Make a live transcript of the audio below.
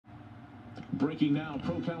Breaking now,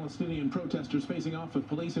 pro-Palestinian protesters facing off with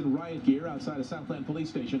police in riot gear outside a Southland police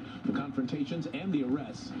station. The confrontations and the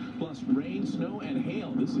arrests. Plus rain, snow, and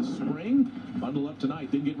hail. This is spring. Bundle up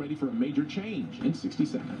tonight, then get ready for a major change in 60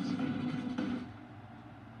 seconds.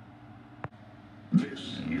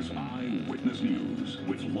 This is Eyewitness News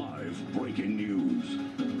with live breaking news.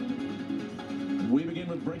 We begin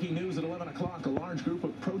with breaking news at 11 o'clock. A large group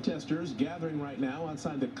of protesters gathering right now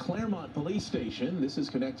outside the Claremont police station. This is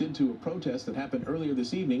connected to a protest that happened earlier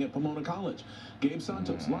this evening at Pomona College. Gabe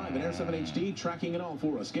Santos live in Air 7 HD, tracking it all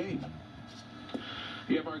for us. Gabe.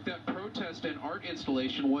 Yeah, Mark, that protest and art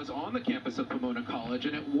installation was on the campus of Pomona College,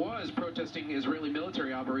 and it was protesting Israeli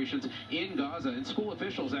military operations in Gaza. And school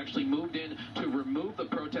officials actually moved in to remove the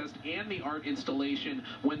protest and the art installation.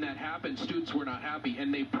 When that happened, students were not happy,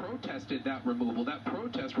 and they protested that removal. That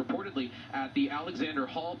protest reportedly at the Alexander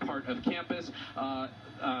Hall part of campus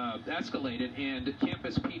escalated, and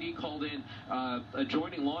campus PD called in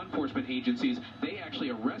adjoining law enforcement agencies. They actually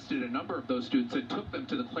arrested a number of those students and took them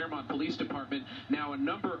to the Claremont Police Department. Now, a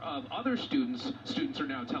number of other students are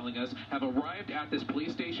now telling us, have arrived at this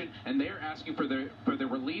police station, and they're asking for the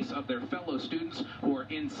release of their fellow students who are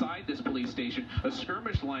inside this police station. A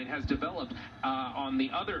skirmish line has developed on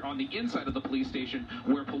the inside of the police station,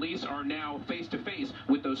 where police are now face to face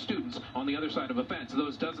with those students on the other side of a fence.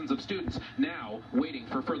 Those dozens of students now waiting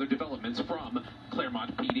for further developments from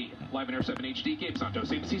Claremont PD. Live in Air 7 HD, Gabe Santos,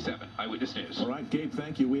 ABC 7 Eyewitness News. All right, Gabe,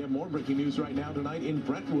 thank you. We have more breaking news right now tonight in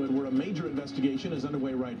Brentwood, where a major investigation is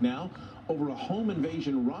underway right now over a home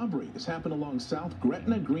invasion robbery. This happened along South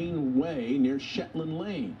Gretna Green Way near Shetland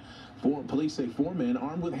Lane. Police say 4 men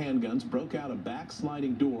armed with handguns broke out a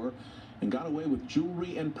backsliding door and got away with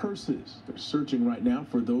jewelry and purses. They're searching right now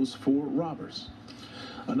for those 4 robbers.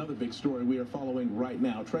 Another big story we are following right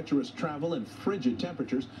now, treacherous travel and frigid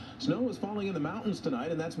temperatures. Snow is falling in the mountains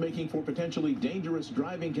tonight, and that's making for potentially dangerous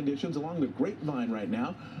driving conditions along the Grapevine right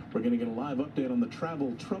now. We're going to get a live update on the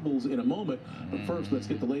travel troubles in a moment. But first, let's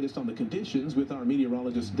get the latest on the conditions with our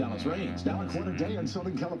meteorologist, Dallas Raines. Dallas, what a day in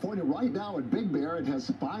Southern California. Right now at Big Bear, it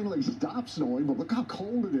has finally stopped snowing, but look how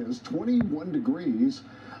cold it is, 21 degrees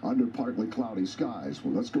under partly cloudy skies.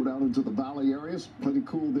 Well, let's go down into the valley areas. Plenty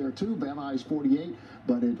cool there, too. Van Nuys 48,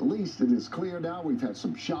 but at least it is clear now. We've had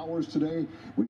some showers today.